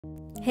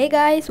Hey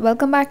guys,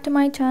 welcome back to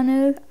my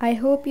channel. I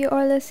hope you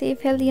all are safe,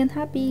 healthy and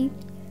happy.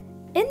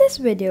 In this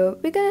video,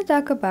 we're gonna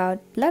talk about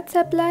blood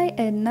supply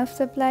and nerve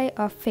supply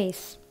of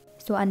face.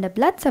 So under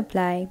blood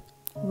supply,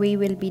 we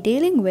will be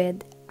dealing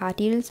with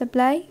arterial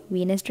supply,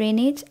 venous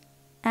drainage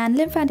and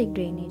lymphatic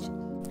drainage.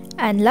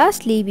 And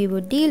lastly, we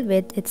would deal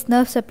with its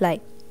nerve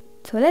supply.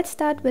 So let's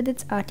start with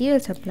its arterial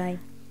supply.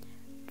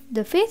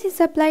 The face is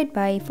supplied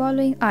by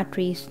following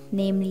arteries,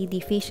 namely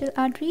the facial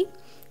artery,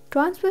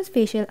 transverse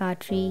facial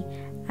artery,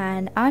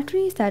 and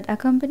arteries that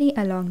accompany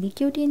along the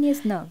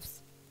cutaneous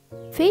nerves.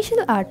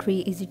 Facial artery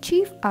is the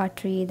chief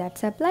artery that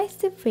supplies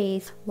the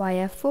face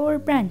via four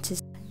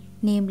branches,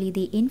 namely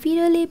the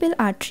inferior labial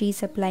artery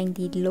supplying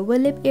the lower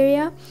lip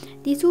area,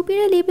 the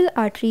superior labial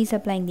artery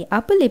supplying the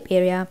upper lip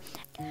area,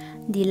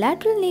 the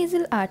lateral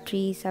nasal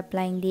artery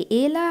supplying the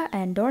ala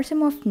and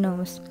dorsum of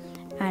nose,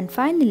 and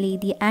finally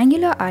the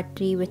angular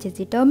artery, which is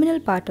the terminal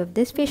part of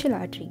this facial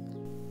artery.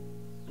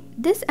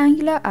 This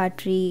angular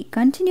artery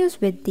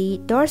continues with the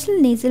dorsal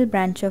nasal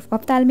branch of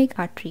ophthalmic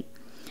artery.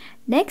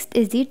 Next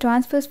is the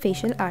transverse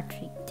facial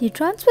artery. The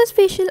transverse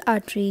facial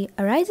artery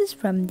arises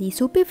from the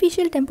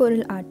superficial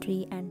temporal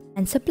artery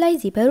and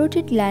supplies the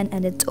parotid gland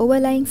and its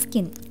overlying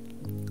skin.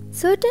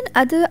 Certain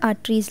other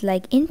arteries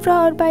like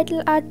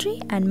infraorbital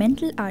artery and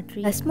mental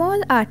artery are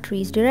small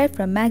arteries derived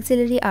from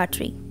maxillary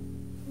artery.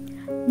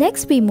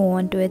 Next we move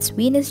on to its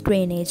venous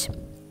drainage,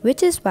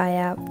 which is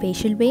via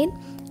facial vein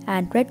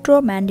and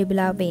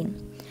retromandibular vein.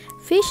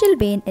 Facial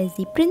vein is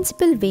the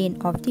principal vein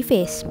of the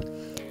face.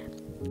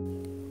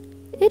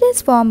 It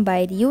is formed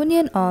by the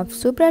union of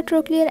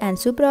supratrochlear and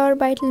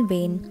supraorbital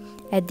vein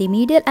at the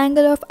medial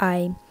angle of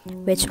eye,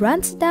 which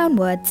runs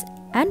downwards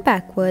and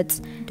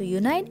backwards to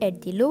unite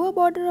at the lower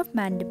border of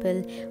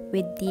mandible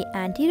with the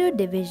anterior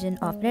division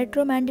of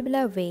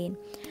retromandibular vein.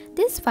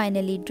 This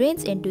finally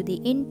drains into the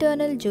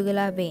internal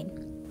jugular vein.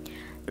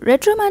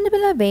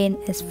 Retromandibular vein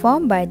is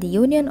formed by the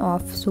union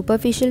of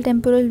superficial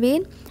temporal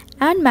vein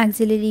and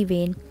maxillary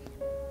vein.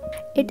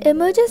 It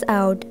emerges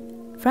out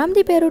from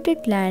the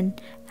parotid gland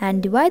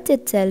and divides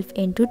itself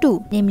into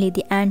two, namely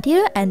the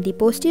anterior and the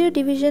posterior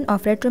division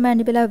of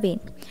retromandibular vein.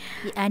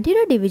 The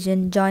anterior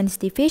division joins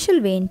the facial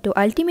vein to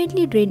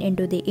ultimately drain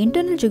into the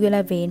internal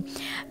jugular vein,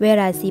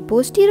 whereas the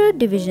posterior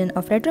division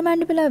of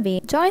retromandibular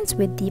vein joins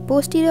with the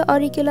posterior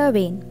auricular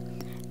vein,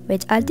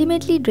 which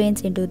ultimately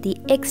drains into the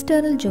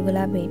external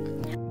jugular vein.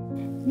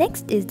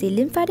 Next is the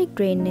lymphatic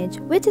drainage,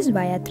 which is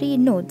via three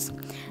nodes.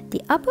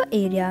 The upper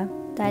area,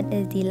 that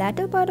is the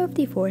latter part of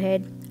the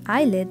forehead,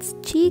 eyelids,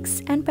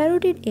 cheeks and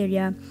parotid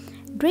area,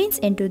 drains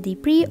into the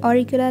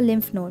pre-auricular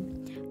lymph node,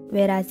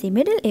 whereas the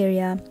middle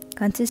area,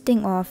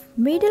 consisting of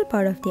medial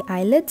part of the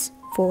eyelids,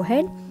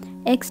 forehead,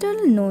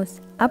 external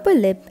nose, upper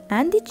lip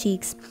and the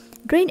cheeks,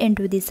 drain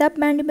into the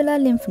submandibular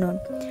lymph node.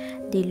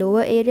 The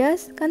lower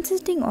areas,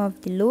 consisting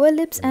of the lower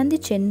lips and the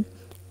chin,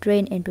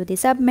 drain into the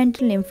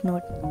submental lymph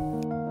node.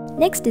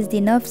 Next is the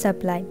nerve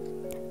supply.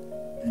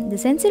 The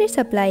sensory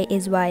supply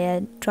is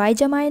via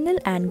trigeminal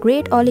and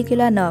great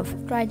auricular nerve.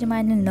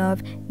 Trigeminal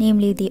nerve,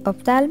 namely the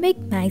ophthalmic,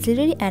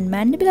 maxillary and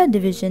mandibular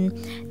division,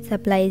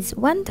 supplies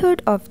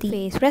 1/3 of the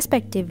face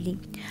respectively.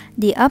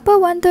 The upper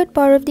 1/3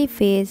 part of the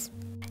face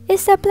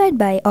is supplied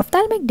by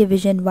ophthalmic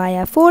division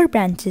via four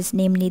branches,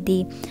 namely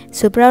the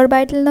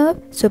supraorbital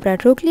nerve,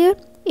 supratrochlear,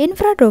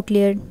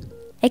 infratrochlear,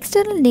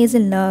 external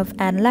nasal nerve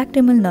and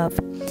lacrimal nerve.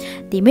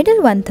 The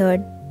middle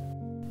 1/3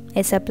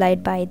 is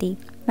supplied by the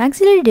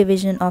maxillary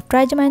division of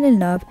trigeminal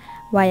nerve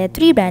via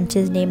three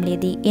branches, namely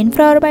the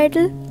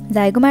infraorbital,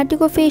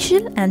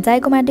 zygomaticofacial and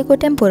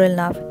zygomaticotemporal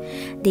nerve.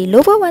 The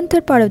lower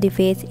 1/3 part of the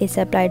face is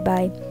supplied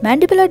by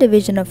mandibular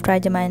division of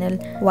trigeminal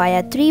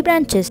via three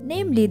branches,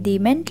 namely the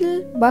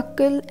mental,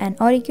 buccal and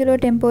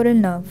auriculotemporal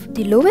nerve.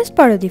 The lowest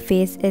part of the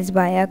face is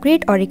via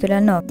great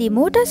auricular nerve. The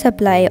motor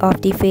supply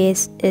of the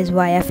face is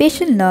via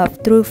facial nerve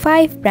through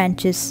five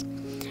branches,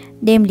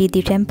 namely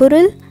the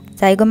temporal,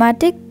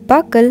 zygomatic,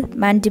 buccal,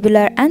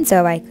 mandibular and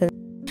cervical.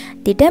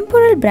 The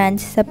temporal branch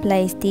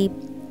supplies the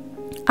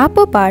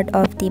upper part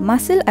of the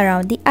muscle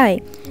around the eye,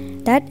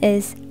 that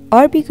is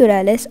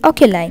orbicularis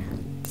oculi.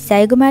 The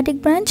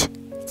zygomatic branch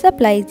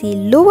supplies the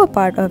lower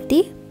part of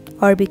the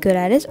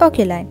orbicularis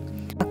oculi.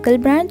 Buccal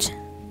branch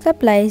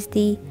supplies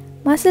the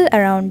muscle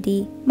around the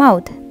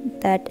mouth,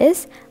 that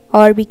is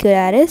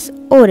orbicularis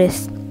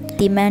oris.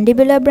 The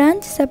mandibular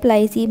branch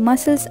supplies the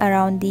muscles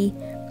around the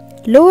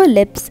lower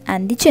lips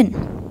and the chin.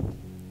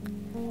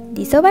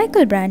 The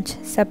cervical branch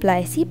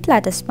supplies the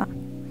platysma.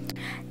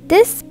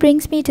 This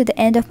brings me to the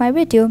end of my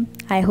video.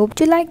 I hope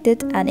you liked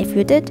it, and if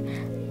you did,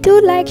 do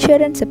like,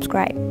 share and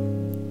subscribe.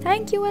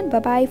 Thank you and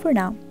bye bye for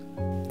now.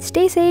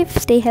 Stay safe,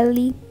 stay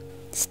healthy,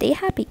 stay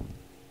happy.